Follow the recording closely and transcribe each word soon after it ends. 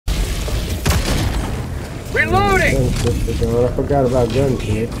Reloading! I forgot about gun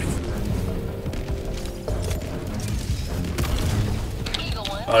kit.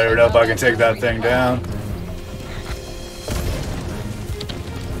 I don't even know if I can take that thing down.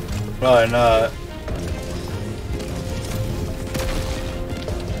 Probably not.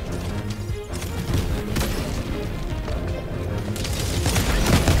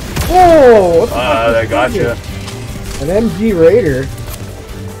 Whoa! They got you. An MG Raider.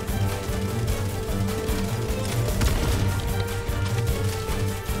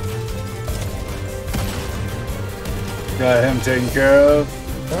 Got him taken care of.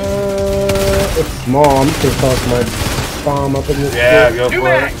 It's small. I'm just gonna toss my bomb up in this. Yeah, go for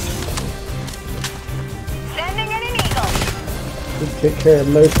it. Sending in an eagle. Just take care of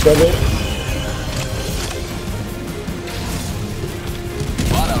most of it.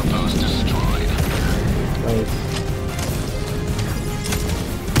 Outpost destroyed. Nice.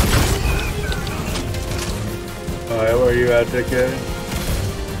 Alright, where are you at, dickhead?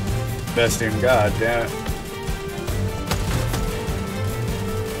 Best team, god damn it.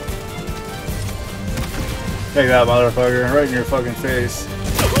 Take that motherfucker right in your fucking face.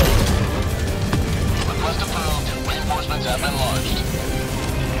 Request approved. Reinforcements have been launched.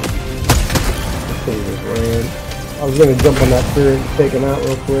 I was gonna jump on that turret and take him out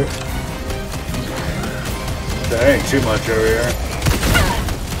real quick. There ain't too much over here.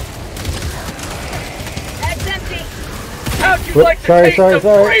 That's empty. How'd you Whoop, like to sorry, taste sorry, of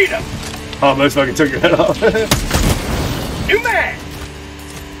sorry. freedom? Almost fucking took your head off. New man!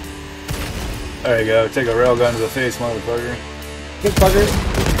 There you go. Take a railgun to the face, motherfucker. Good fucker.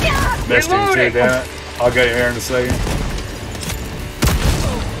 Best team too, damn it. I'll get you here in a second.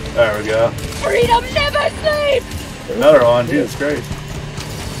 There we go. Freedom never sleeps! Another one. Jesus Christ.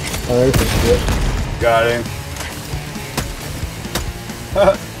 Oh, there's the shit. Got him.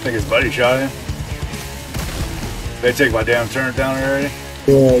 I think his buddy shot him. They take my damn turret down already.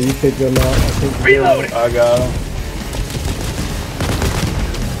 Yeah, you take them out. I think Reloading! I got him.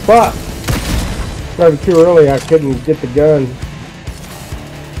 Fuck! Started too early, I couldn't get the gun.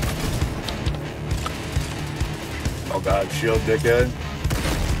 Oh god, shield dickhead.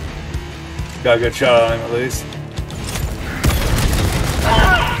 Got a good shot on him at least.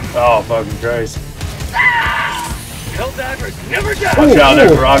 Oh fucking Christ. Helldivers never die! Watch out,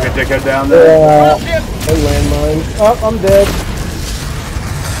 there's a rocket dickhead down there. Yeah, and landmine. Oh, I'm dead.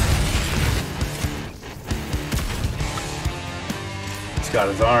 He's got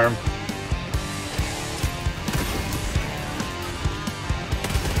his arm.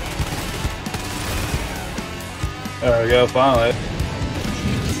 There we go, finally.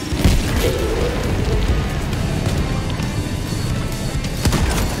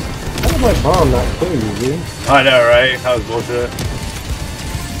 How did my bomb not kill you, dude? I know, right? That was bullshit.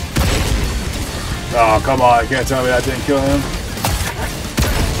 Oh, come on. You can't tell me that didn't kill him.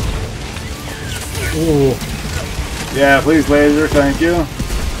 Ooh. Yeah, please, laser. Thank you.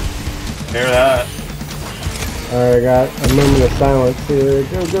 Hear that? Alright, I got a moment of silence here.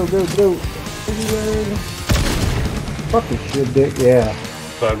 Go, go, go, go. Fucking shit, dick. Yeah.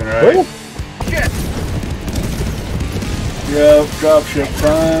 Fucking right. Woo. Shit! Yep, dropship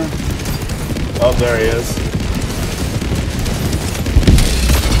time. Oh, there he is.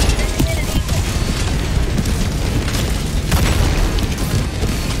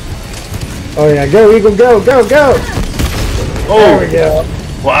 Oh yeah, go Eagle, go, go, go! Oh, There we go.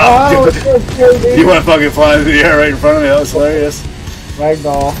 wow. Oh, it's so good, dude. You went fucking flying through the air right in front of me. That was hilarious.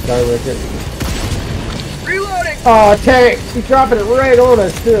 Ragdoll. Sorry, Rickard. Reloading! Oh, tank! He's dropping it right on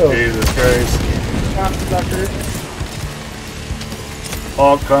us, too. Jesus Christ. Stop, sucker.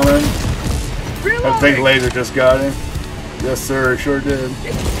 Hawk coming. Reloading! I think laser just got him. Yes, sir. Sure did.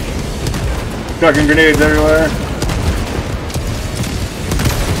 Fucking grenades everywhere.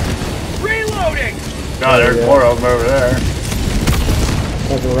 Reloading! God, there's Yeah. more of them over there.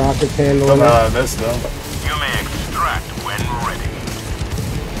 Like a rocket handle. Somehow I missed them. You may extract when ready.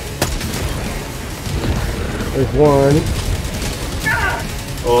 There's one.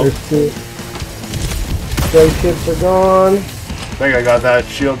 Oh, There's two. Spaceships are gone. I think I got that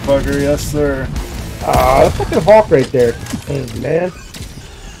shield fucker. Yes, sir. Ah, that's fucking Hawk right there. Hey, man.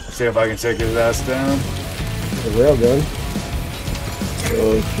 See if I can take his ass down. The railgun.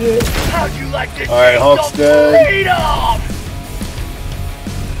 Oh shit. How'd you like to Alright, taste Hulk's of dead. freedom?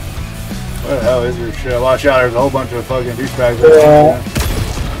 What the hell is this shit? Watch out, there's a whole bunch of fucking douchebags. Yeah.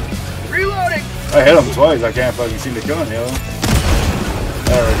 Reloading! I hit him twice. I can't fucking seem to kill him, yo.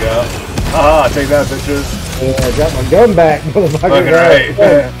 There we go. Haha, take that, bitches. Yeah, I got my gun back, motherfucker. Fucking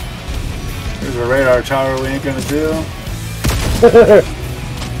right. There's a radar tower we ain't gonna do.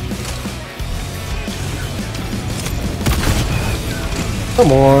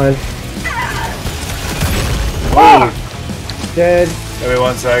 Come on. Oh! Dead. Give me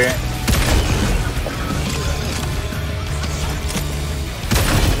 1 second.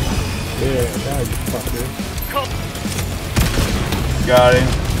 Yeah, God, you fucker. Got him.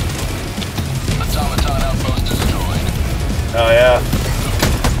 Automaton outpost destroyed. Oh yeah.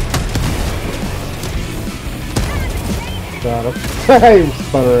 Got him. He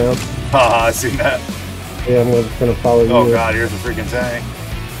spun around. Haha, I seen that. Yeah, I'm just gonna follow you. Oh god, here's a freaking tank.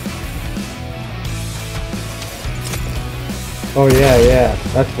 Oh yeah, yeah.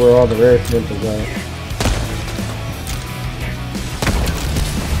 That's where all the rare snippers are.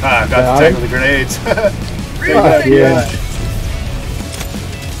 Ah, got the tank with the grenades. Take that, yeah.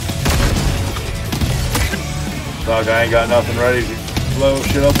 Fuck, I ain't got nothing ready to blow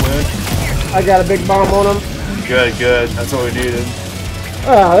shit up with. I got a big bomb on him. Good, good. That's what we needed.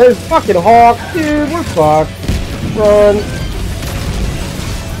 Ah, there's fucking Hawk. Dude, we're fucked. Run.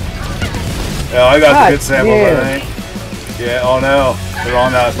 Yeah, I got God the good sample, damn. I think. Yeah, oh no. They're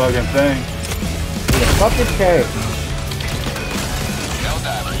on that fucking thing. The fucking tank.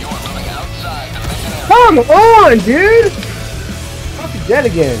 Helldiver, you are moving outside the mission area. Come on, dude! Fucking dead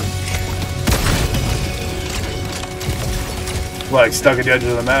again. Like, stuck at the edge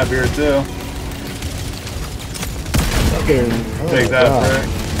of the map here, too. Fucking, oh Take my that, God. Frick.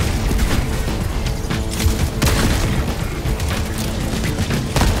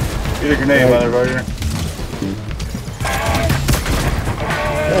 Get a grenade, Right. motherfucker.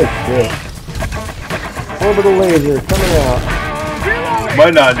 Oh shit. Orbital laser coming out.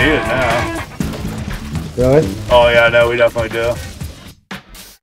 Might not need it now. Really? Oh yeah, no, we definitely do.